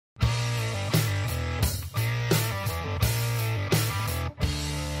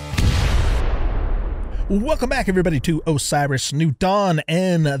Welcome back, everybody, to Osiris New Dawn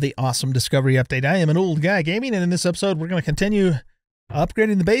and the awesome Discovery Update. I am an old guy gaming, and in this episode, we're going to continue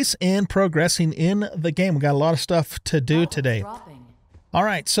upgrading the base and progressing in the game. We got a lot of stuff to do today. All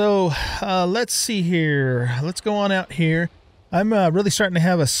right, so let's see here. Let's go on out here. I'm really starting to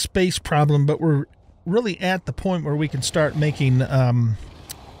have a space problem, but we're really at the point where we can start making the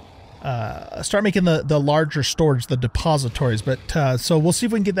larger storage, the depositories. But so we'll see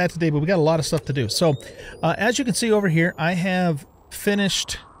if we can get that today, but we got a lot of stuff to do. So as you can see over here, I have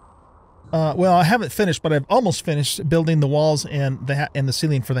finished, well, I haven't finished, but I've almost finished building the walls and the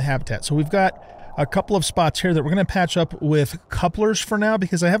ceiling for the habitat. So we've got a couple of spots here that we're going to patch up with couplers for now,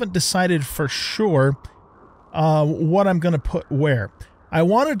 because I haven't decided for sure what I'm going to put where. I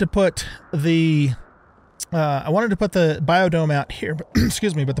wanted to put the biodome out here, but,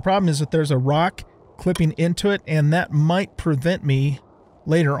 excuse me, but the problem is that there's a rock clipping into it, and that might prevent me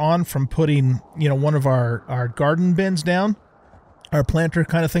later on from putting, you know, one of our garden bins down, our planter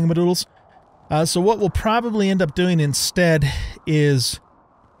kind of thingamadoodles. So what we'll probably end up doing instead is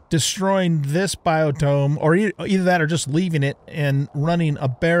destroying this biodome, or either that or just leaving it and running a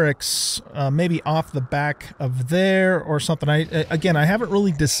barracks maybe off the back of there or something. Again, I haven't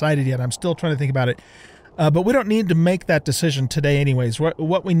really decided yet. I'm still trying to think about it. But we don't need to make that decision today anyways.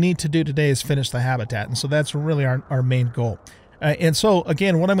 What we need to do today is finish the habitat, and so that's really our main goal. And so,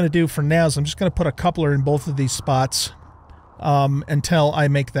 again, what I'm going to do for now is I'm just going to put a coupler in both of these spots until I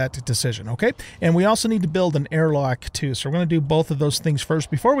make that decision, okay? And we also need to build an airlock, too, so we're going to do both of those things first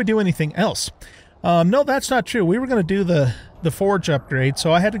before we do anything else. No, that's not true. We were going to do the forge upgrade,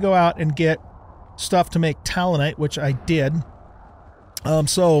 so I had to go out and get stuff to make talonite, which I did.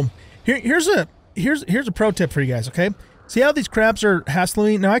 So here's a pro tip for you guys, okay? See how these crabs are hassling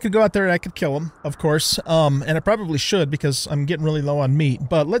me? Now, I could go out there and I could kill them, of course, and I probably should because I'm getting really low on meat.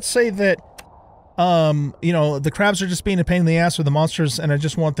 But let's say that, you know, the crabs are just being a pain in the ass with the monsters, and I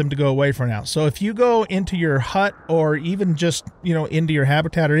just want them to go away for now. So if you go into your hut, or even just, you know, into your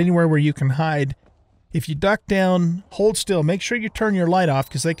habitat or anywhere where you can hide, if you duck down, hold still, make sure you turn your light off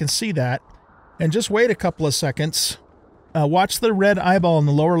because they can see that, and just wait a couple of seconds. Watch the red eyeball in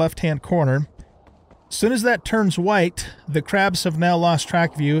the lower left-hand corner. As soon as that turns white, the crabs have now lost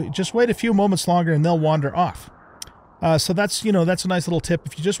track of you. Just wait a few moments longer and they'll wander off. So that's, you know, that's a nice little tip.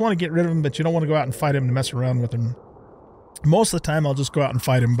 If you just want to get rid of them, but you don't want to go out and fight them and mess around with them. Most of the time, I'll just go out and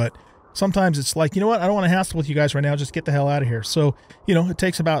fight them, but sometimes it's like, you know what, I don't want to hassle with you guys right now. Just get the hell out of here. So, you know, it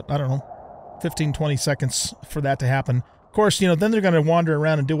takes about, I don't know, 15, 20 seconds for that to happen. Of course, you know, then they're going to wander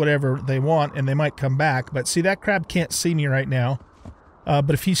around and do whatever they want, and they might come back. But see, that crab can't see me right now.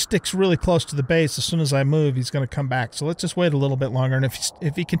 But if he sticks really close to the base, as soon as I move, he's going to come back. So let's just wait a little bit longer. And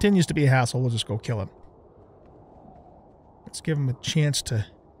if he continues to be a hassle, we'll just go kill him. Let's give him a chance to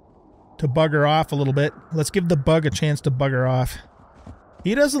bugger off a little bit. Let's give the bug a chance to bugger off.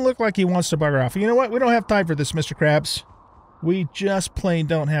 He doesn't look like he wants to bugger off. You know what? We don't have time for this, Mr. Krabs. We just plain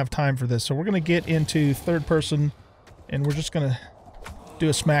don't have time for this. So we're going to get into third person, and we're just going to do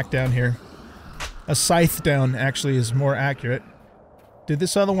a smackdown here. A scythe down, actually, is more accurate. Did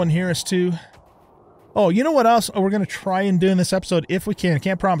this other one hear us too? Oh, you know what else we're going to try and do in this episode, if we can. I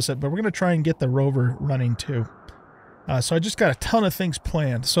can't promise it, but we're going to try and get the rover running too. So I just got a ton of things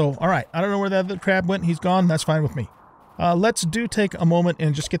planned. So, all right. I don't know where that other crab went. He's gone. That's fine with me. Let's take a moment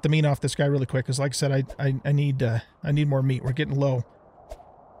and just get the meat off this guy really quick, because like I said, I need more meat. We're getting low.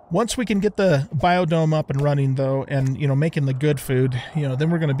 Once we can get the biodome up and running, though, and, you know, making the good food, you know, then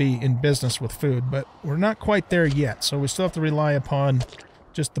we're going to be in business with food. But we're not quite there yet, so we still have to rely upon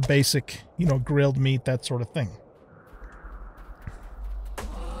just the basic, you know, grilled meat, that sort of thing.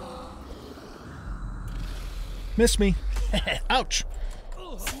 Miss me. Ouch.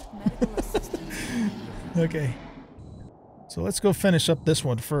 Okay. So let's go finish up this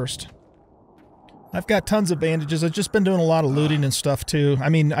one first. I've got tons of bandages. I've just been doing a lot of looting and stuff, too. I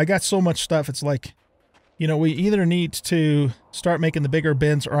mean, I got so much stuff, it's like, you know, we either need to start making the bigger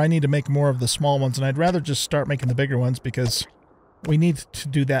bins, or I need to make more of the small ones, and I'd rather just start making the bigger ones, because we need to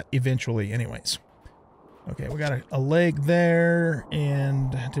do that eventually anyways. Okay, we got a leg there,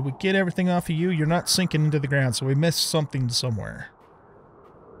 and did we get everything off of you? You're not sinking into the ground, so we missed something somewhere.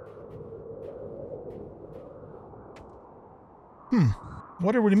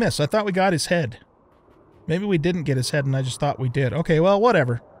 What did we miss? I thought we got his head. Maybe we didn't get his head, and I just thought we did. Okay, well,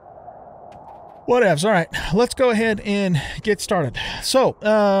 whatever. Whatevs. All right, let's go ahead and get started. So,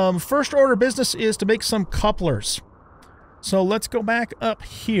 first order of business is to make some couplers. So let's go back up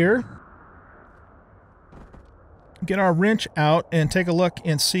here. Get our wrench out and take a look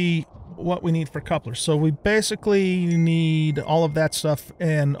and see what we need for couplers. So we basically need all of that stuff.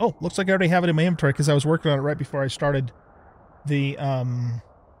 And, oh, looks like I already have it in my inventory because I was working on it right before I started the,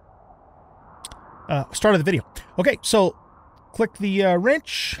 video. Okay, so click the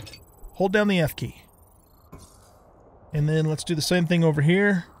wrench, hold down the F key. And then let's do the same thing over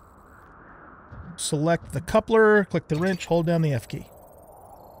here. Select the coupler, click the wrench, hold down the F key.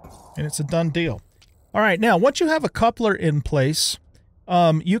 And it's a done deal. All right, now, once you have a coupler in place,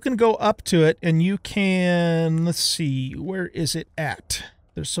 you can go up to it and you can, let's see, where is it at?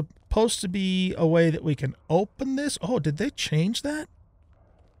 There's supposed to be a way that we can open this. Oh, did they change that?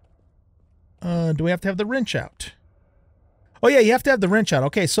 Do we have to have the wrench out? Oh, yeah, you have to have the wrench out.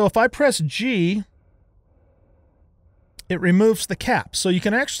 Okay, so if I press G, it removes the cap. So you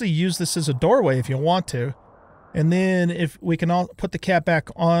can actually use this as a doorway if you want to. And then if we can all put the cap back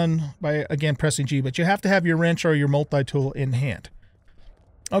on by, again, pressing G. But you have to have your wrench or your multi-tool in hand.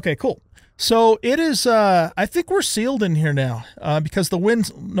 Okay, cool. So it is, I think we're sealed in here now because the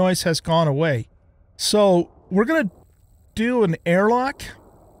wind noise has gone away. So we're going to do an airlock.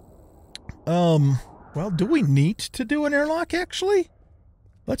 Well, do we need to do an airlock, actually?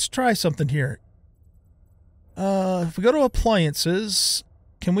 Let's try something here. If we go to appliances,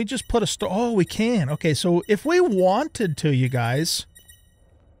 can we just put a store? Oh, we can. Okay, so if we wanted to, you guys,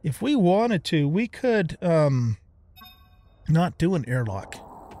 if we wanted to, we could not do an airlock.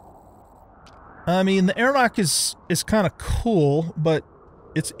 I mean, the airlock is kind of cool, but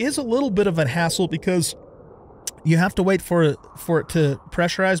it is a little bit of a hassle because you have to wait for it to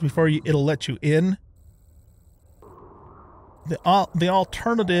pressurize before it'll let you in. The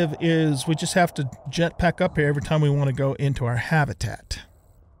alternative is we just have to jetpack up here every time we want to go into our habitat.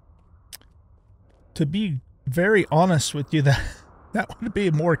 To be very honest with you, that would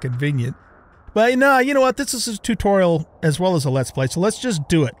be more convenient. But no, you know what? This is a tutorial as well as a Let's Play, so let's just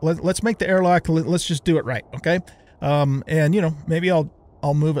do it. Let's make the airlock. Let's just do it right, okay? And, you know, maybe I'll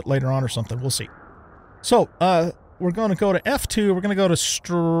move it later on or something. We'll see. So, we're going to go to F2. We're going to go to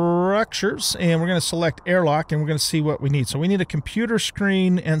Structures, and we're going to select Airlock, and we're going to see what we need. So we need a computer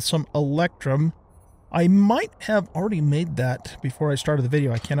screen and some Electrum. I might have already made that before I started the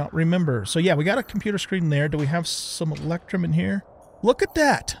video. I cannot remember. So yeah, we got a computer screen there. Do we have some Electrum in here? Look at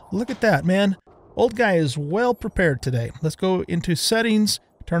that. Look at that, man. Old guy is well prepared today. Let's go into Settings,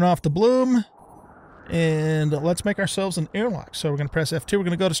 turn off the bloom, and let's make ourselves an airlock. So we're going to press F2. We're going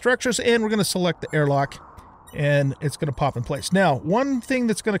to go to Structures, and we're going to select the airlock, and it's going to pop in place. Now, one thing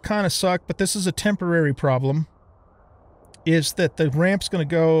that's going to kind of suck, but this is a temporary problem, is that the ramp's going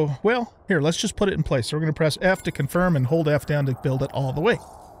to go, well, here, let's just put it in place. So we're going to press F to confirm and hold F down to build it all the way.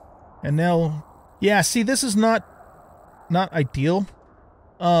 And now, yeah, see, this is not ideal.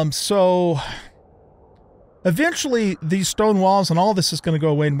 So eventually these stone walls and all this is going to go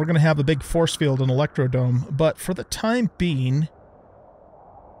away, and we're going to have a big force field and electrodome. But for the time being,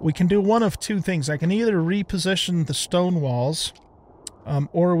 we can do one of two things. I can either reposition the stone walls,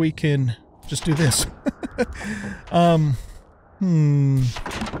 or we can just do this.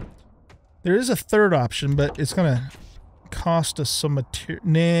 There is a third option, but it's going to cost us some material.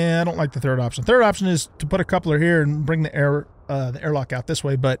 Nah, I don't like the third option. Third option is to put a coupler here and bring the airlock out this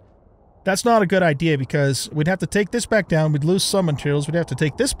way, but that's not a good idea because we'd have to take this back down, we'd lose some materials, we'd have to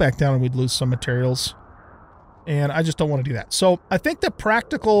take this back down and we'd lose some materials, and I just don't want to do that. So I think the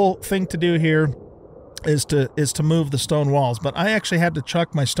practical thing to do here is to move the stone walls, but I actually had to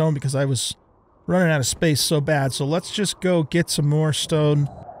chuck my stone because I was running out of space so bad. So let's just go get some more stone.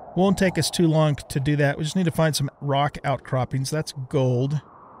 Won't take us too long to do that. We just need to find some rock outcroppings. That's gold.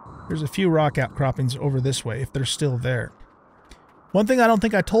 There's a few rock outcroppings over this way if they're still there. One thing I don't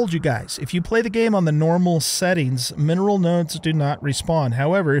think I told you guys, if you play the game on the normal settings, mineral nodes do not respawn.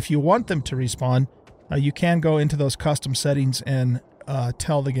 However, if you want them to respawn, you can go into those custom settings and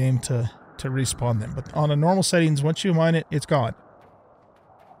tell the game to respawn them. But on a normal settings, once you mine it, it's gone.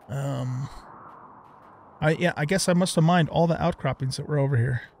 I guess I must have mined all the outcroppings that were over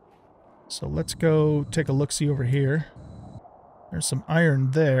here. So let's go take a look-see over here. There's some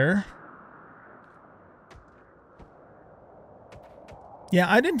iron there. Yeah,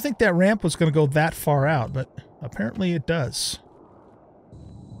 I didn't think that ramp was going to go that far out, but apparently it does.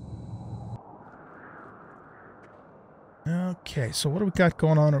 Okay, so what do we got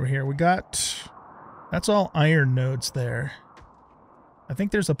going on over here? We got... That's all iron nodes there. I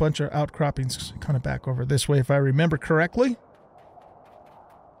think there's a bunch of outcroppings kind of back over this way, if I remember correctly.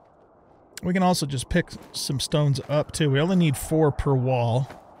 We can also just pick some stones up, too. We only need 4 per wall.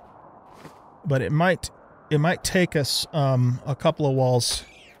 But it might take us a couple of walls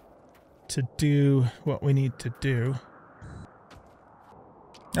to do what we need to do.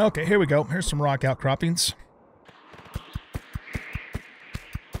 Okay, here we go. Here's some rock outcroppings.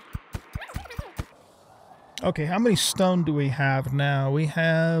 Okay, how many stone do we have now? We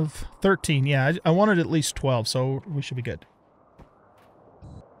have 13. Yeah, I wanted at least 12, so we should be good.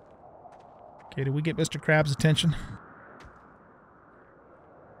 Okay, did we get Mr. Crab's attention?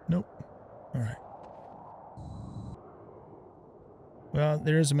 Nope. All right. Well,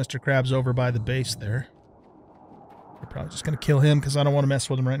 there is a Mr. Krabs over by the base there. We're probably just going to kill him because I don't want to mess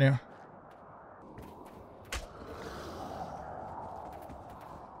with him right now.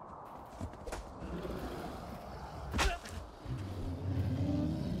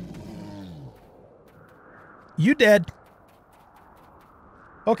 You dead.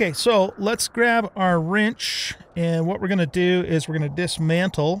 Okay, so let's grab our wrench, and what we're going to do is we're going to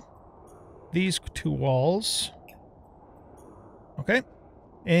dismantle these two walls. Okay,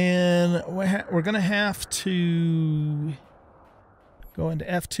 and we're going to have to go into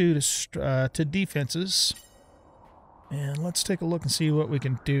F2 to defenses, and let's take a look and see what we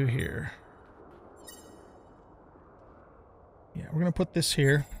can do here. Yeah, we're going to put this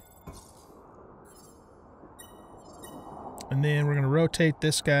here. And then we're going to rotate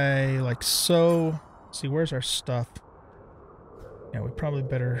this guy like so. See, where's our stuff? Yeah, we probably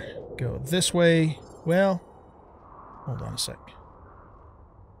better go this way. Well, hold on a sec.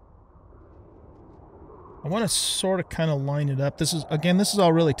 I want to sort of kind of line it up. This is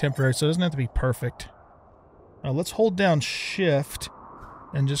all really temporary, so it doesn't have to be perfect. Let's hold down Shift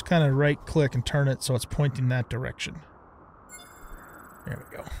and just kind of right-click and turn it so it's pointing that direction. There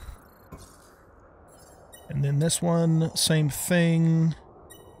we go. And then this one, same thing.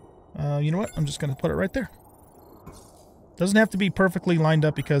 You know what? I'm just going to put it right there. Doesn't have to be perfectly lined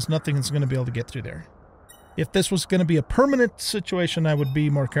up because nothing is going to be able to get through there. If this was going to be a permanent situation, I would be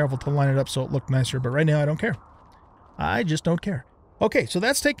more careful to line it up so it looked nicer. But right now, I don't care. I just don't care. Okay, so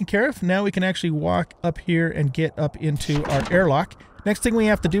that's taken care of. Now we can actually walk up here and get up into our airlock. Next thing we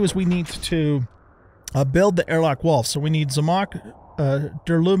have to do is we need to build the airlock wall. So we need Zamok,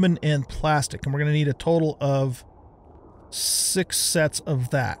 Durlumin, and plastic. And we're going to need a total of 6 sets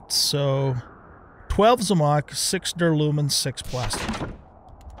of that. So 12 Zamok, 6 Durlumin, 6 plastic.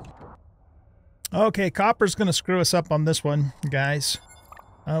 Okay, copper's going to screw us up on this one, guys.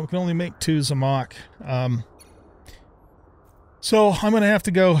 We can only make 2 Zamok. So I'm going to have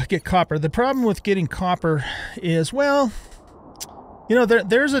to go get copper. The problem with getting copper is, well, you know,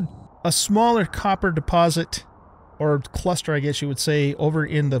 there's a smaller copper deposit, or cluster, I guess you would say, over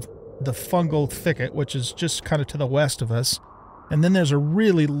in the fungal thicket, which is just kind of to the west of us. And then there's a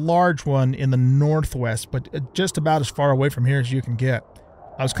really large one in the northwest, but just about as far away from here as you can get.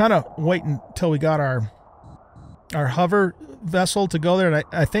 I was kind of waiting till we got our hover vessel to go there, and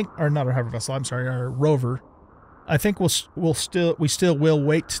I think, or not our hover vessel, I'm sorry, our rover. I think we still will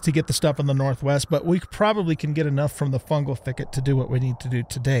wait to get the stuff in the northwest, but we probably can get enough from the fungal thicket to do what we need to do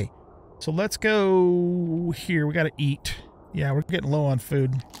today. So let's go here. We got to eat. Yeah, we're getting low on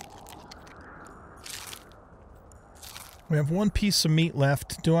food. We have 1 piece of meat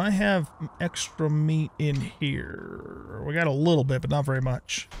left. Do I have extra meat in here? We got a little bit, but not very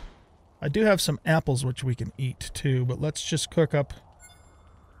much. I do have some apples which we can eat too, but let's just cook up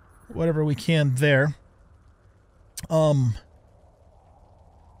whatever we can there.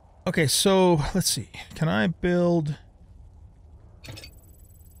 Okay, so let's see. Can I build...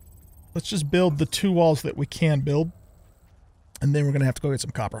 Let's just build the 2 walls that we can build. And then we're going to have to go get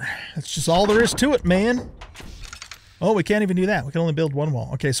some copper. That's just all there is to it, man. Oh, we can't even do that. We can only build 1 wall.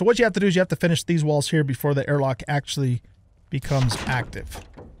 Okay, so what you have to do is you have to finish these walls here before the airlock actually becomes active.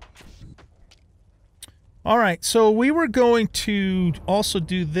 All right, so we were going to also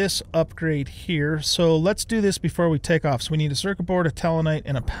do this upgrade here. So let's do this before we take off. So we need a circuit board, a talonite,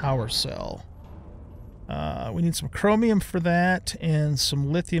 and a power cell. We need some chromium for that and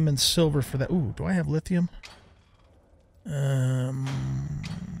some lithium and silver for that. Ooh, do I have lithium?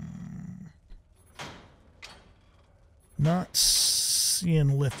 Not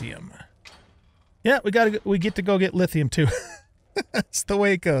seeing lithium. Yeah, we get to go get lithium too. That's the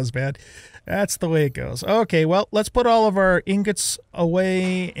way it goes, man. That's the way it goes. Okay, well, let's put all of our ingots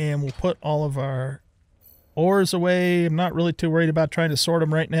away, and we'll put all of our ores away. I'm not really too worried about trying to sort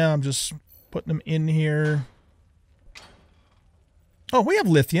them right now. I'm just putting them in here. Oh, we have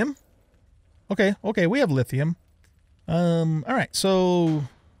lithium. Okay, we have lithium. All right, so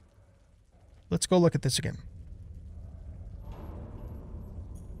let's go look at this again.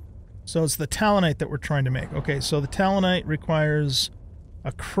 So it's the talonite that we're trying to make. Okay, so the talonite requires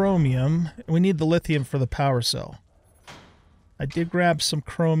a chromium. We need the lithium for the power cell. I did grab some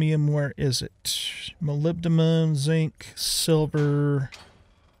chromium. Where is it? Molybdenum, zinc, silver.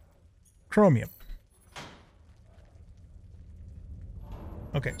 chromium.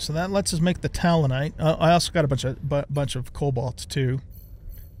 Okay, so that lets us make the talonite. I also got a bunch of cobalt too.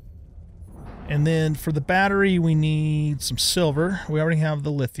 And then for the battery, we need some silver. We already have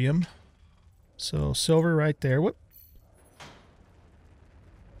the lithium. So silver right there. Whoop.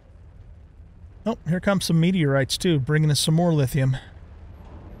 Oh, here comes some meteorites too, bringing us some more lithium.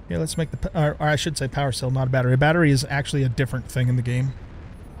 Okay, let's make the, or I should say power cell, not a battery. A battery is actually a different thing in the game.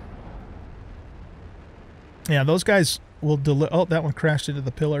 Yeah, those guys will deliver. Oh, that one crashed into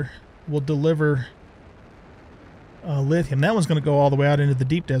the pillar. Will deliver lithium. That one's going to go all the way out into the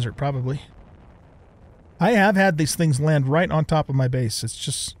deep desert, probably. I have had these things land right on top of my base. It's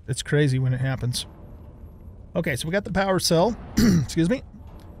just, it's crazy when it happens. Okay, so we got the power cell. Excuse me.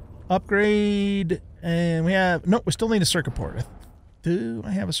 Upgrade, and we have, nope, we still need a circuit board. Do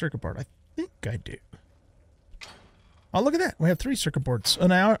I have a circuit board? I think I do. Oh, look at that. We have 3 circuit boards.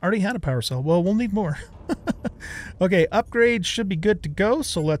 And I already had a power cell. Well, we'll need more. Okay, upgrade should be good to go.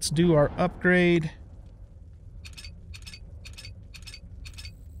 So let's do our upgrade.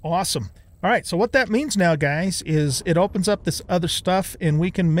 Awesome. All right, so what that means now, guys, is it opens up this other stuff, and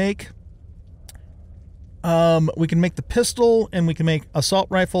we can make the pistol, and we can make assault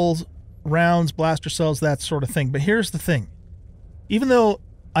rifles, rounds, blaster cells, that sort of thing. But here's the thing. Even though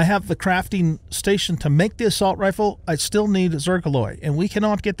I have the crafting station to make the assault rifle, I still need zircaloy, and we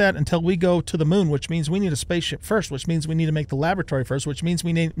cannot get that until we go to the moon, which means we need a spaceship first, which means we need to make the laboratory first, which means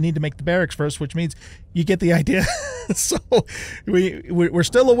we need to make the barracks first, which means you get the idea. So we're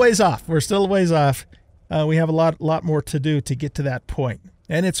still a ways off. We're still a ways off. We have a lot more to do to get to that point,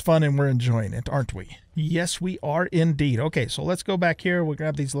 and it's fun, and we're enjoying it, aren't we? Yes, we are indeed. Okay, so let's go back here. We'll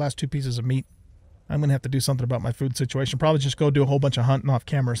grab these last 2 pieces of meat. I'm going to have to do something about my food situation. Probably just go do a whole bunch of hunting off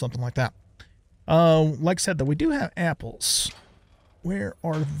camera or something like that. Like I said, though, we do have apples. Where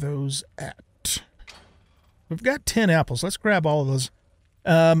are those at? We've got 10 apples. Let's grab all of those.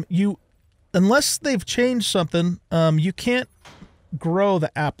 Unless they've changed something, you can't grow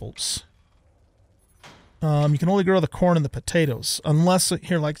the apples. You can only grow the corn and the potatoes. Unless,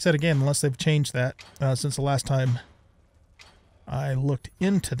 here, like I said again, unless they've changed that since the last time I looked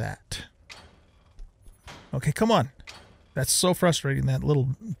into that. Okay, come on. That's so frustrating, that little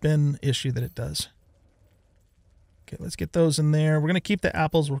bin issue that it does. Okay, let's get those in there. We're going to keep the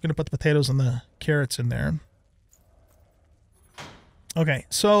apples. We're going to put the potatoes and the carrots in there. Okay,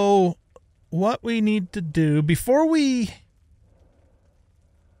 so what we need to do before we...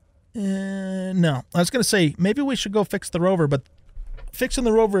 no, I was going to say, maybe we should go fix the rover, but fixing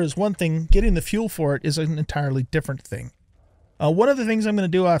the rover is one thing. Getting the fuel for it is an entirely different thing. One of the things I'm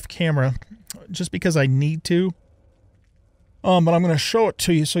going to do off camera, just because I need to, but I'm going to show it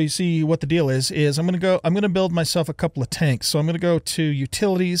to you so you see what the deal is I'm going to build myself a couple of tanks. So I'm going to go to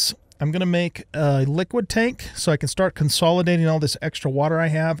utilities. I'm going to make a liquid tank so I can start consolidating all this extra water I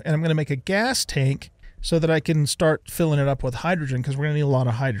have, and I'm going to make a gas tank so that I can start filling it up with hydrogen, because we're going to need a lot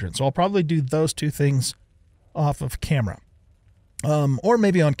of hydrogen. So I'll probably do those 2 things off of camera. Or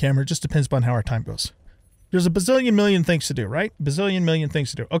maybe on camera. It just depends upon how our time goes. There's a bazillion million things to do, right? Bazillion million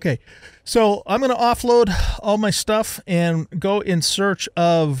things to do. Okay, so I'm going to offload all my stuff and go in search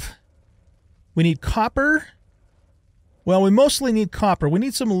of... We need copper. Well, we mostly need copper.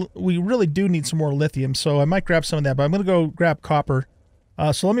 We really do need some more lithium, so I might grab some of that, but I'm going to go grab copper.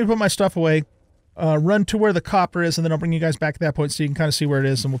 So let me put my stuff away, run to where the copper is, and then I'll bring you guys back at that point so you can kind of see where it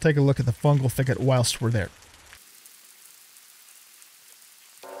is, and we'll take a look at the fungal thicket whilst we're there.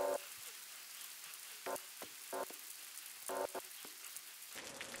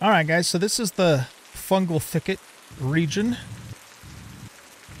 All right, guys, so this is the fungal thicket region.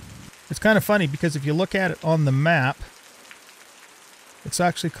 It's kind of funny because if you look at it on the map, it's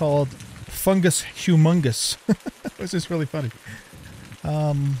actually called Fungus Humongous, which is really funny.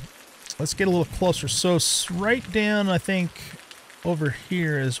 Let's get a little closer. So right down, I think, over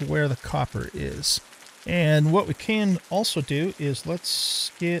here is where the copper is. And what we can also do is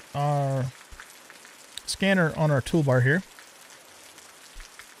let's get our scanner on our toolbar here.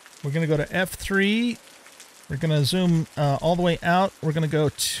 We're going to go to F3. We're going to zoom all the way out. We're going to go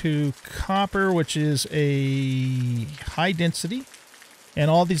to copper, which is a high density.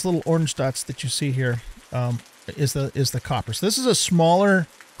 And all these little orange dots that you see here is the copper. So this is a smaller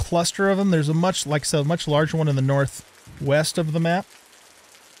cluster of them. There's a much larger one in the northwest of the map.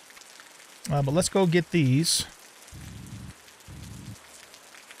 But let's go get these.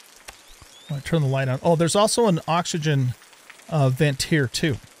 I'm going to turn the light on. Oh, there's also an oxygen vent here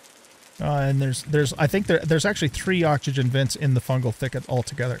too. And I think there's actually 3 oxygen vents in the fungal thicket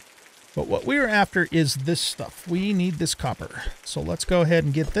altogether. But what we're after is this stuff. We need this copper. So let's go ahead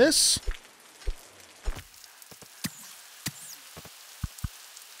and get this.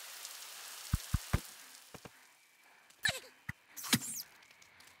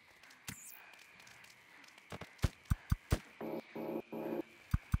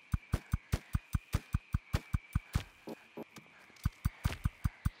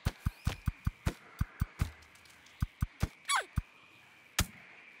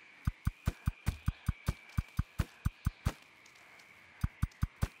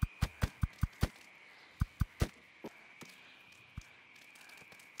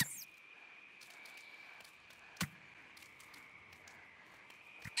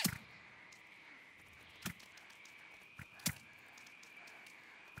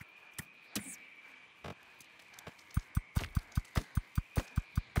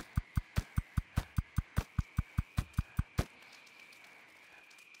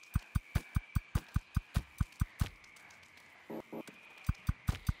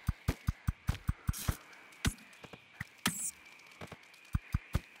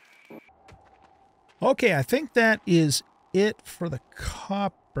 Okay, I think that is it for the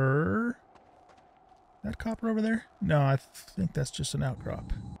copper. That copper over there? No, I think that's just an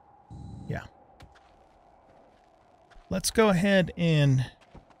outcrop. Yeah. Let's go ahead and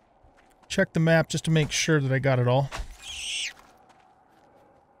check the map just to make sure that I got it all.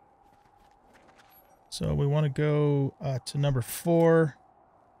 So we want to go to number 4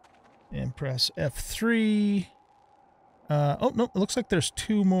 and press F3. Oh, no, it looks like there's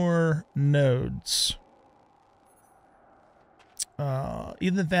 2 more nodes.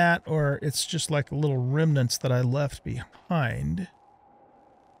 Either that or it's just like little remnants that I left behind.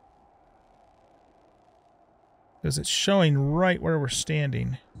 Because it's showing right where we're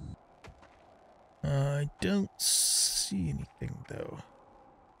standing. I don't see anything, though.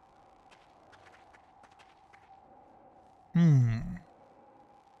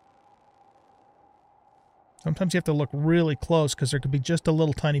 Sometimes you have to look really close because there could be just a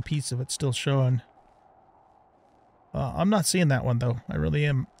little tiny piece of it still showing. I'm not seeing that one though. I really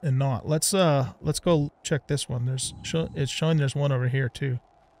am not. Let's go check this one. It's showing there's one over here too.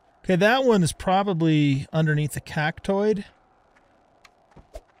 Okay, that one is probably underneath the cactoid.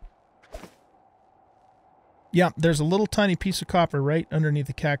 Yeah, there's a little tiny piece of copper right underneath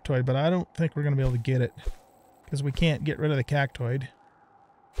the cactoid, but I don't think we're going to be able to get it because we can't get rid of the cactoid.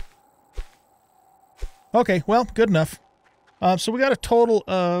 Okay, well, good enough. So we got a total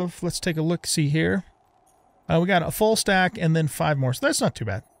of, let's take a look-see here. We got a full stack and then 5 more, so that's not too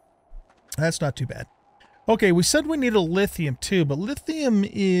bad. That's not too bad. Okay, we said we need a lithium too, but lithium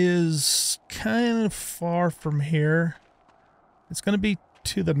is kind of far from here. It's going to be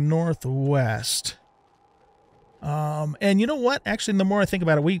to the northwest. And you know what? Actually, the more I think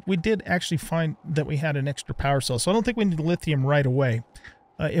about it, we did actually find that we had an extra power cell, so I don't think we need lithium right away.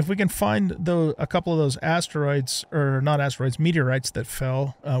 If we can find a couple of those asteroids, or not asteroids, meteorites that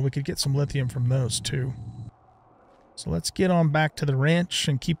fell, we could get some lithium from those too. So let's get on back to the ranch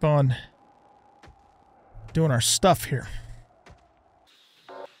and keep on doing our stuff here.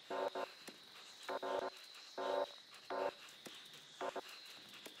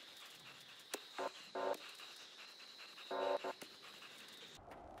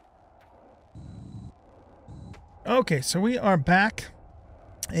 Okay, so we are back,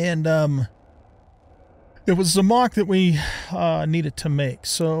 and it was Zamok that we needed to make.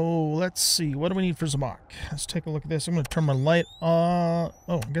 So let's see, what do we need for Zamok? Let's take a look at this. I'm going to turn my light on.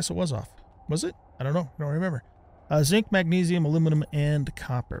 Oh, I guess it was off. Was it? I don't know. I don't remember. Zinc, magnesium, aluminum, and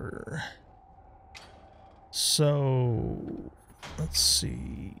copper. So let's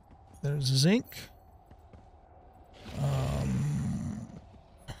see. There's zinc.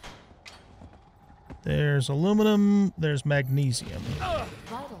 There's aluminum. There's magnesium.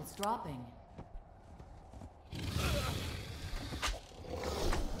 Vitals dropping.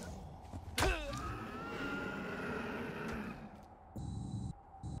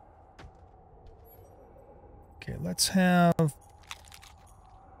 Okay, let's have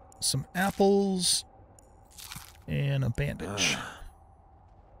some apples and a bandage.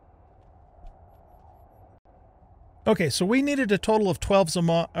 Okay, so we needed a total of 12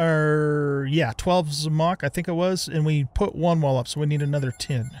 Zamok, 12 Zamok, I think it was, and we put 1 wall up, so we need another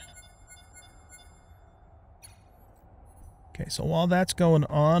 10. Okay, so while that's going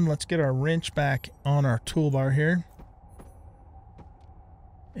on, let's get our wrench back on our toolbar here.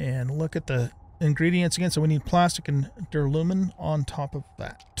 And look at the ingredients again. So we need plastic and duralumin on top of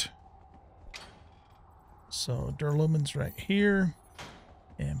that. So duralumin's right here,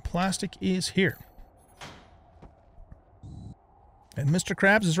 and plastic is here. And Mr.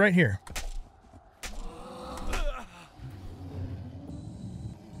 Krabs is right here.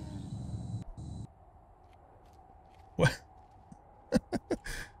 What?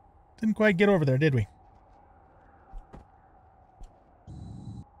 Didn't quite get over there, did we?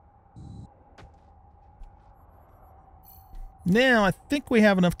 Now, I think we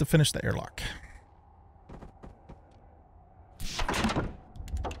have enough to finish the airlock.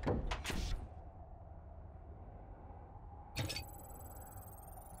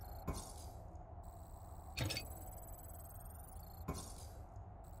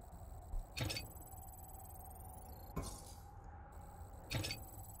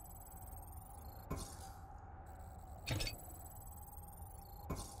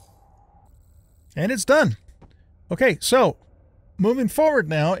 And it's done. Okay, so moving forward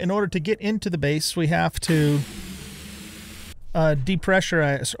now, in order to get into the base, we have to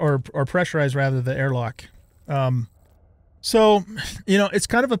depressurize or pressurize rather the airlock. So, you know, it's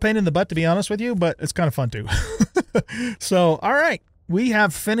kind of a pain in the butt, to be honest with you, but it's kind of fun too. So, all right, we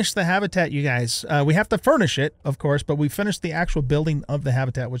have finished the habitat, you guys. We have to furnish it, of course, but we finished the actual building of the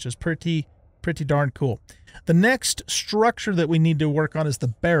habitat, which is pretty pretty darn cool. The next structure that we need to work on is the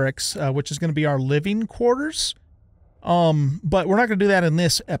barracks, which is going to be our living quarters. But we're not going to do that in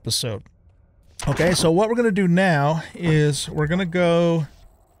this episode. Okay, so what we're going to do now is we're going to go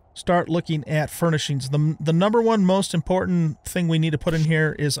start looking at furnishings. The number one most important thing we need to put in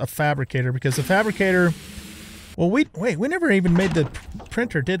here is a fabricator, because the fabricator... Well, we never even made the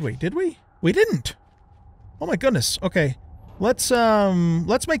printer, did we? Did we? We didn't. Oh my goodness. Okay. Let's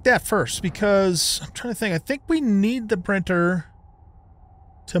make that first, because I'm trying to think. I think we need the printer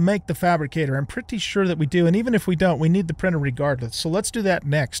to make the fabricator. I'm pretty sure that we do, and even if we don't, we need the printer regardless. So let's do that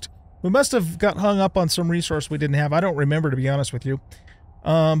next. We must have got hung up on some resource we didn't have. I don't remember, to be honest with you.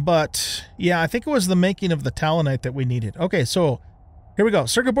 But yeah, I think it was the making of the talonite that we needed. Okay, so here we go.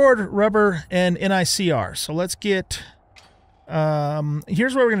 Circuit board, rubber, and NICR. So let's get...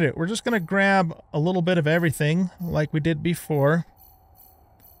 here's what we're going to do. We're just going to grab a little bit of everything like we did before.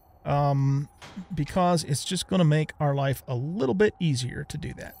 Because it's just going to make our life a little bit easier to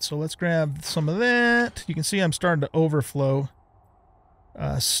do that. So let's grab some of that. You can see I'm starting to overflow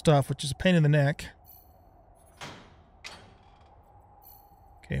stuff, which is a pain in the neck.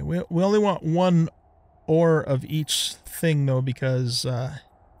 Okay, we only want one ore of each thing, though, because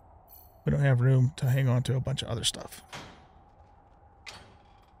we don't have room to hang on to a bunch of other stuff.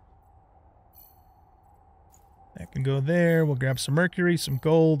 That can go there. We'll grab some mercury, some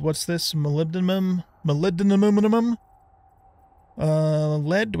gold. What's this? Molybdenum? Molybdenum?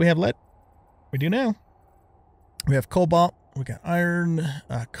 Lead? Do we have lead? We do now. We have cobalt. We got iron.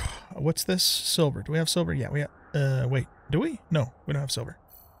 What's this? Silver. Do we have silver? Yeah, we have... wait. Do we? No, we don't have silver.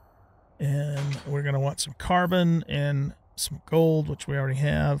 And we're going to want some carbon and some gold, which we already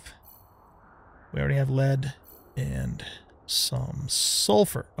have. We already have lead and some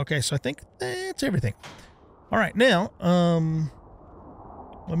sulfur. Okay, so I think that's everything. All right, now,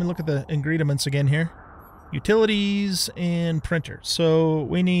 let me look at the ingredients again here. Utilities and printer. So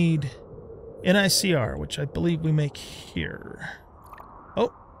we need NICR, which I believe we make here.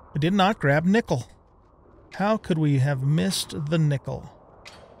 Oh, we did not grab nickel. How could we have missed the nickel?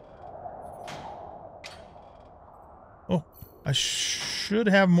 Oh, I should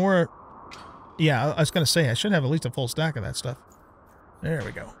have more. Yeah, I was going to say, I should have at least a full stack of that stuff. There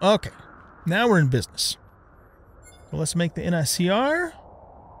we go. Okay, now we're in business. So let's make the NICR.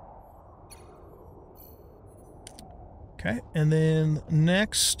 Okay, and then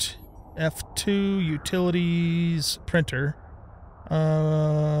next, F2, utilities, printer.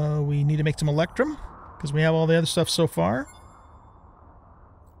 We need to make some electrum, because we have all the other stuff so far.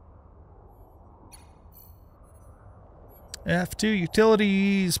 F2,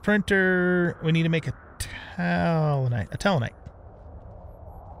 utilities, printer. We need to make a talonite.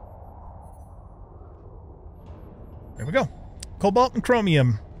 There we go. Cobalt and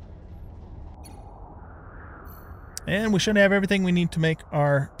chromium. And we should have everything we need to make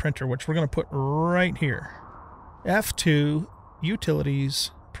our printer, which we're going to put right here. F2, utilities,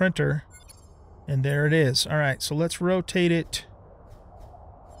 printer, and there it is. All right, so let's rotate it.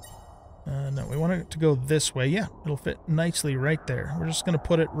 No, we want it to go this way. Yeah, it'll fit nicely right there. We're just going to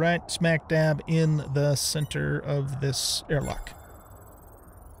put it right smack dab in the center of this airlock.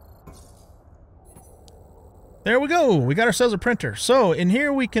 There we go. We got ourselves a printer. So in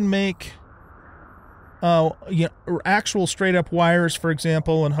here we can make actual straight up wires, for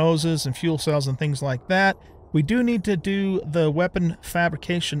example, and hoses and fuel cells and things like that. We do need to do the weapon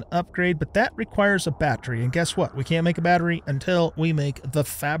fabrication upgrade, but that requires a battery. And guess what? We can't make a battery until we make the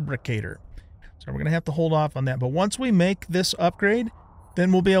fabricator. So we're going to have to hold off on that. But once we make this upgrade,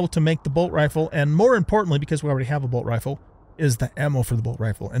 then we'll be able to make the bolt rifle. And more importantly, because we already have a bolt rifle, is the ammo for the bolt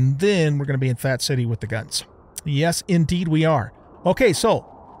rifle. And then we're going to be in Fat City with the guns. Yes, indeed we are. Okay,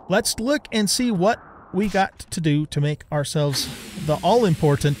 so let's look and see what we got to do to make ourselves the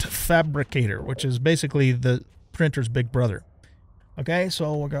all-important fabricator, which is basically the printer's big brother. Okay,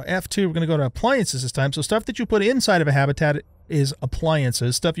 so we'll go F2. We're going to go to appliances this time. So stuff that you put inside of a habitat is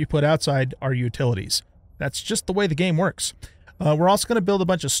appliances. Stuff you put outside are utilities. That's just the way the game works. We're also going to build a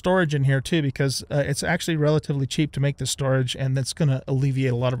bunch of storage in here too, because it's actually relatively cheap to make the storage, and that's going to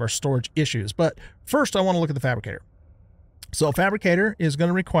alleviate a lot of our storage issues. But first, I want to look at the fabricator. So a fabricator is going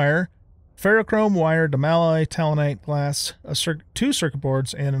to require ferrochrome, wire, demalloy, talonite, glass, 2 circuit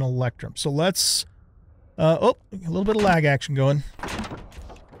boards, and an electrum. So let's... oh, a little bit of lag action going.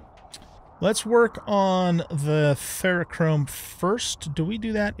 Let's work on the ferrochrome first. Do we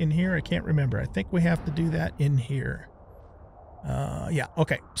do that in here? I can't remember. I think we have to do that in here. Yeah,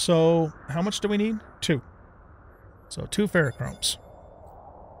 okay. So how much do we need? 2. So 2 ferrochromes.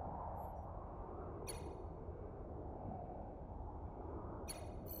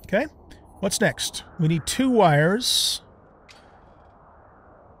 Okay. What's next? We need 2 wires.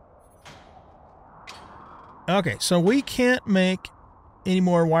 Okay, so we can't make any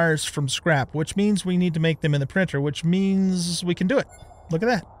more wires from scrap, which means we need to make them in the printer, which means we can do it. Look at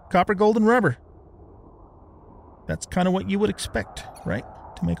that. Copper, gold, and rubber. That's kind of what you would expect, right?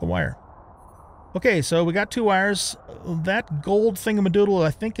 To make a wire. Okay, so we got 2 wires. That gold thingamadoodle,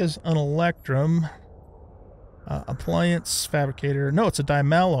 I think, is an electrum. Appliance, fabricator. No, it's a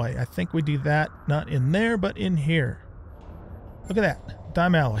dimalloy. I think we do that not in there, but in here. Look at that.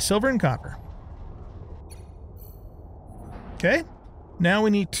 Dimalloy. Silver and copper. Okay. Now we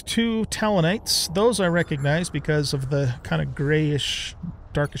need 2 talonites. Those I recognize because of the kind of grayish,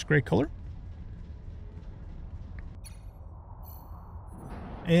 darkish gray color.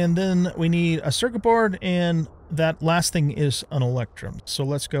 And then we need a circuit board, and that last thing is an electrum. So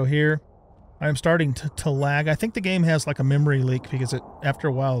let's go here. I'm starting to lag. I think the game has like a memory leak because after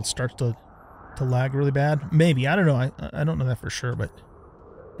a while it starts to lag really bad. Maybe. I don't know. I don't know that for sure, but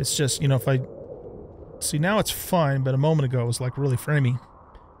it's just, you know, if I... See, now it's fine, but a moment ago it was like really framey.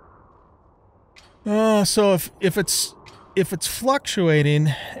 So if it's fluctuating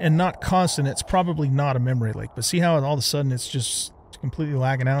and not constant, it's probably not a memory leak. But see how all of a sudden it's just completely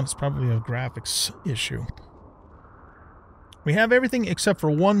lagging out? It's probably a graphics issue. We have everything except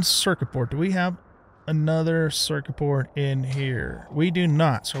for 1 circuit board. Do we have another circuit board in here? We do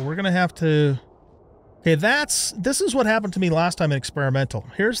not. So we're going to have to... Okay, this is what happened to me last time in experimental.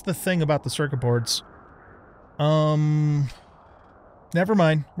 Here's the thing about the circuit boards. Never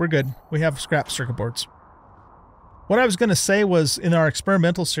mind. We're good. We have scrap circuit boards. What I was going to say was in our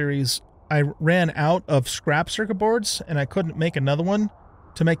experimental series, I ran out of scrap circuit boards and I couldn't make another one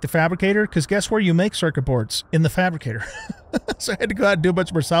to make the Fabricator, because guess where you make circuit boards? In the Fabricator. So I had to go out and do a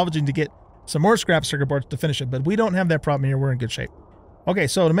bunch more salvaging to get some more scrap circuit boards to finish it, but we don't have that problem here. We're in good shape. Okay,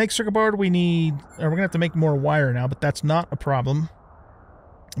 so to make circuit board, we need... we're going to have to make more wire now, but that's not a problem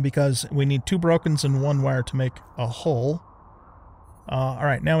because we need 2 brokens and 1 wire to make a hole. All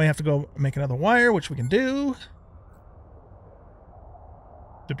right, now we have to go make another wire, which we can do.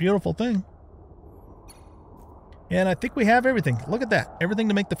 It's a beautiful thing. And I think we have everything. Look at that. Everything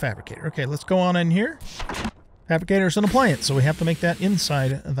to make the Fabricator. Okay, let's go on in here. Fabricator is an appliance, so we have to make that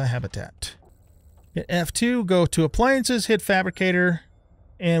inside the habitat. Hit F2, go to Appliances, hit Fabricator.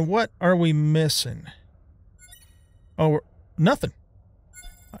 And what are we missing? Oh, nothing.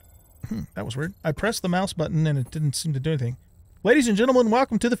 That was weird. I pressed the mouse button and it didn't seem to do anything. Ladies and gentlemen,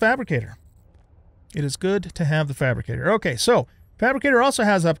 welcome to the Fabricator. It is good to have the Fabricator. Okay, so... Fabricator also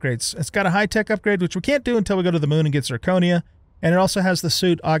has upgrades. It's got a high-tech upgrade, which we can't do until we go to the moon and get zirconia. And it also has the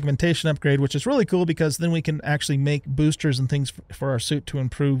suit augmentation upgrade, which is really cool because then we can actually make boosters and things for our suit to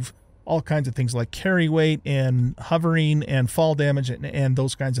improve all kinds of things like carry weight and hovering and fall damage and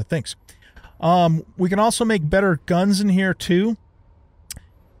those kinds of things. We can also make better guns in here too.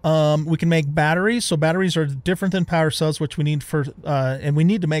 We can make batteries. So batteries are different than power cells, which we need for, and we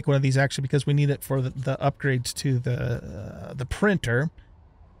need to make one of these actually because we need it for the upgrades to the printer.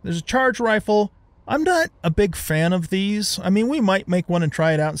 There's a charge rifle. I'm not a big fan of these. I mean, we might make one and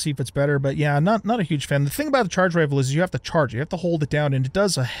try it out and see if it's better, but yeah, not a huge fan. The thing about the charge rifle is you have to charge it. You have to hold it down, and it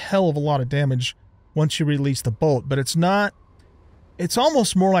does a hell of a lot of damage once you release the bolt, but it's not... It's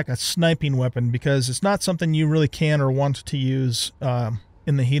almost more like a sniping weapon because it's not something you really can or want to use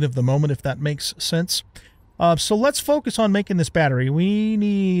in the heat of the moment, if that makes sense. So let's focus on making this battery. We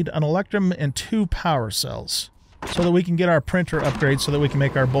need an electrum and 2 power cells so that we can get our printer upgrade so that we can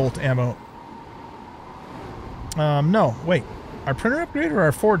make our bolt ammo. No, wait. Our printer upgrade or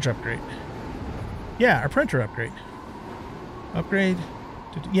our forge upgrade? Yeah, our printer upgrade. Upgrade.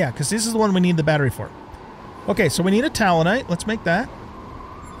 Yeah, because this is the one we need the battery for. Okay, so we need a talonite. Let's make that.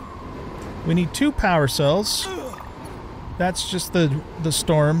 We need 2 power cells. That's just the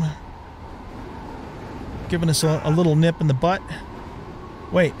storm giving us a little nip in the butt.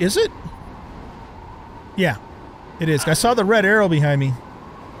 Wait, is it? Yeah, it is. I saw the red arrow behind me.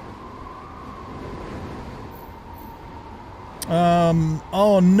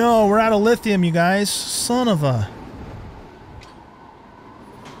 Oh no, we're out of lithium, you guys. Son of a...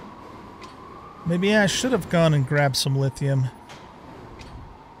 Maybe I should have gone and grabbed some lithium.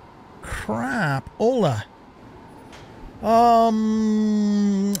 Crap. Ola.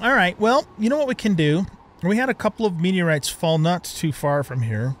 Alright, well, you know what we can do? We had a couple of meteorites fall not too far from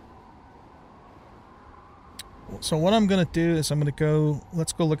here. So what I'm going to do is I'm going to go...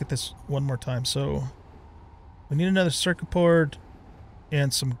 Let's go look at this one more time. So, we need another circuit board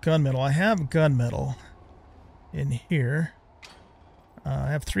and some gunmetal. I have gunmetal in here.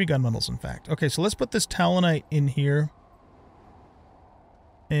 I have 3 gunmetals, in fact. Okay, so let's put this talonite in here.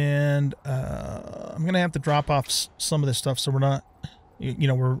 And I'm going to have to drop off some of this stuff so we're not, you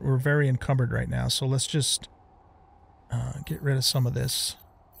know, we're very encumbered right now. So let's just get rid of some of this.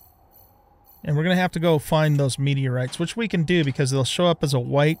 And we're going to have to go find those meteorites, which we can do because they'll show up as a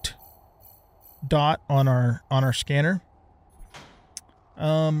white dot on our scanner.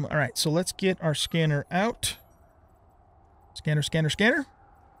 All right, so let's get our scanner out. Scanner, scanner, scanner.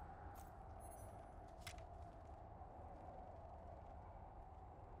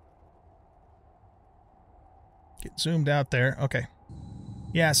 Get zoomed out there. Okay.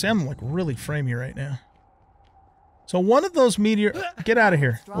 Yeah, see, I'm like really framey right now. So one of those get out of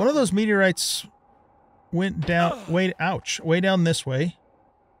here. One of those meteorites went down way down this way.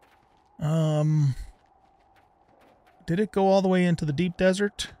 Did it go all the way into the deep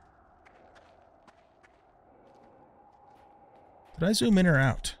desert? Did I zoom in or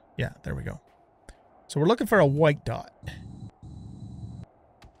out? Yeah, there we go. So we're looking for a white dot.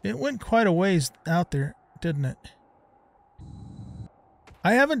 It went quite a ways out there, didn't it?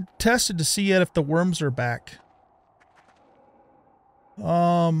 I haven't tested to see yet if the worms are back.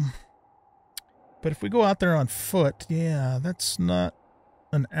 But if we go out there on foot, yeah, that's not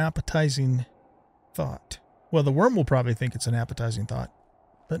an appetizing thought. Well, the worm will probably think it's an appetizing thought,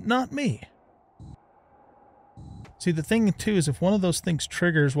 but not me. See, the thing too is if one of those things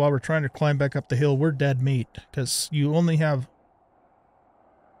triggers while we're trying to climb back up the hill, we're dead meat because you only have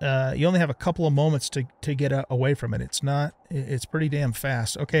a couple of moments to get away from it. It's pretty damn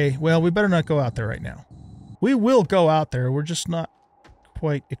fast. Okay, well, we better not go out there right now. We will go out there. We're just not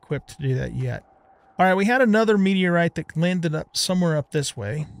quite equipped to do that yet. All right, we had another meteorite that landed up somewhere up this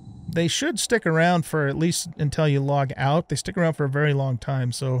way. They should stick around for at least until you log out. They stick around for a very long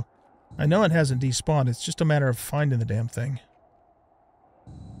time, so I know it hasn't despawned. It's just a matter of finding the damn thing.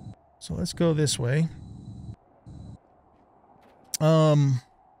 So let's go this way.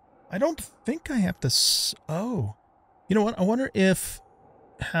 I don't think I have to... Oh. You know what? I wonder if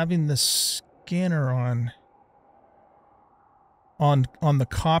having the scanner on the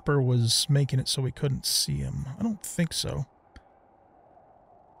copper was making it so we couldn't see him. I don't think so.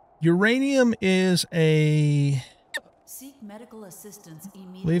 Uranium is a... Seek medical assistance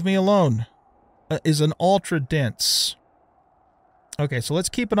immediately. Leave me alone. Is an ultra dense. Okay, so let's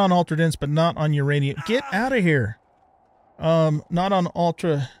keep it on ultra dense, but not on uranium. Get out of here. Not on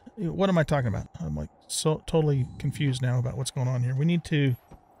ultra... What am I talking about? I'm like so totally confused now about what's going on here. We need to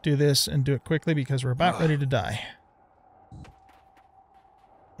do this and do it quickly because we're about ready to die.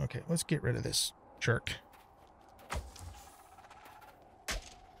 Okay, let's get rid of this jerk.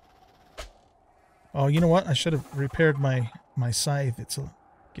 Oh, you know what? I should have repaired my scythe. It's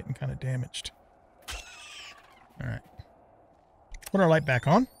getting kind of damaged. All right. Put our light back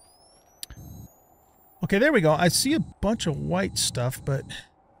on. Okay, there we go. I see a bunch of white stuff, but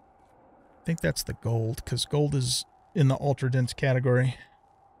I think that's the gold, because gold is in the ultra-dense category.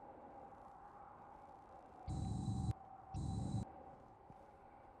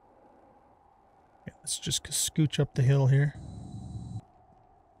 Okay, let's just scooch up the hill here.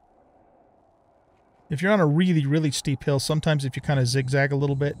 If you're on a really, really steep hill, sometimes if you kind of zigzag a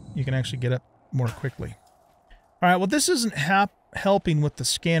little bit, you can actually get up more quickly. All right, well, this isn't helping with the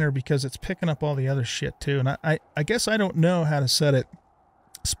scanner because it's picking up all the other shit, too. And I guess I don't know how to set it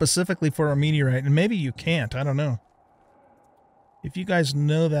specifically for a meteorite, and maybe you can't. I don't know. If you guys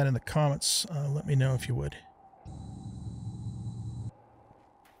know that in the comments, let me know if you would.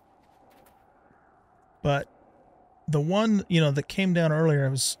 But the one, you know, that came down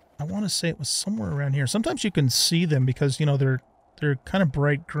earlier, I want to say it was somewhere around here. Sometimes you can see them because, you know, they're kind of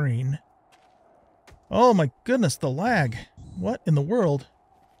bright green. Oh my goodness, the lag. What in the world?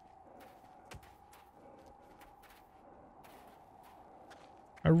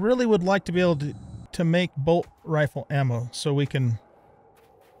 I really would like to be able to make bolt rifle ammo so we can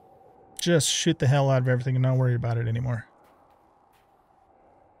just shoot the hell out of everything and not worry about it anymore.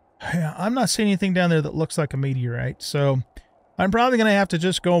 Yeah, I'm not seeing anything down there that looks like a meteorite, so I'm probably going to have to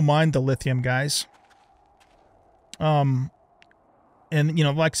just go mine the lithium, guys. And, you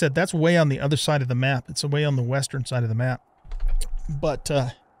know, like I said, that's way on the other side of the map. It's way on the western side of the map. But,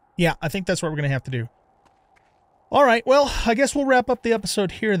 yeah, I think that's what we're going to have to do. All right, well, I guess we'll wrap up the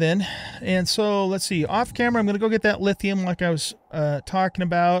episode here then. And so, let's see. Off camera, I'm going to go get that lithium like I was talking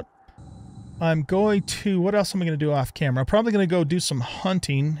about. I'm going to... What else am I going to do off camera? I'm probably going to go do some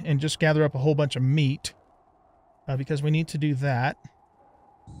hunting and just gather up a whole bunch of meat. Because we need to do that.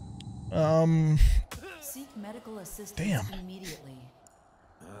 Seek medical assistance immediately.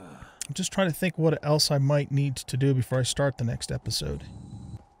 I'm just trying to think what else I might need to do before I start the next episode.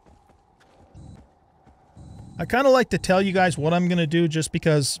 I kind of like to tell you guys what I'm going to do, just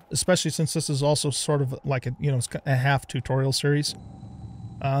because, especially since this is also sort of like a, it's a half tutorial series.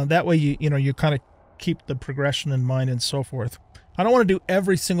 That way you kind of keep the progression in mind and so forth. I don't want to do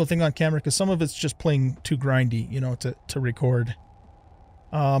every single thing on camera because some of it's just plain too grindy, to record.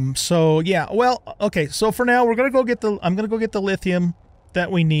 So yeah, well, okay. So for now, I'm going to go get the lithium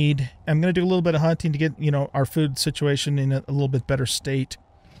that we need. I'm going to do a little bit of hunting to get, our food situation in a little bit better state.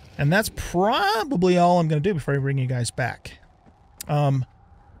 And that's probably all I'm going to do before I bring you guys back.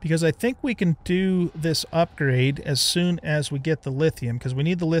 Because I think we can do this upgrade as soon as we get the lithium, because we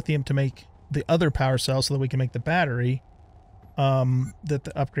need the lithium to make the other power cell so that we can make the battery that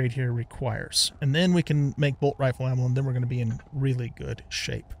the upgrade here requires. And then we can make bolt rifle ammo, and then we're going to be in really good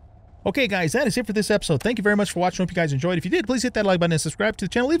shape. Okay, guys, that is it for this episode. Thank you very much for watching. Hope you guys enjoyed. If you did, please hit that like button and subscribe to the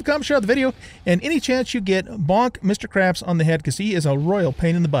channel. Leave a comment, share the video, and any chance you get, bonk Mr. Krabs on the head, because he is a royal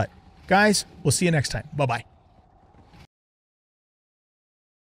pain in the butt. Guys, we'll see you next time. Bye-bye.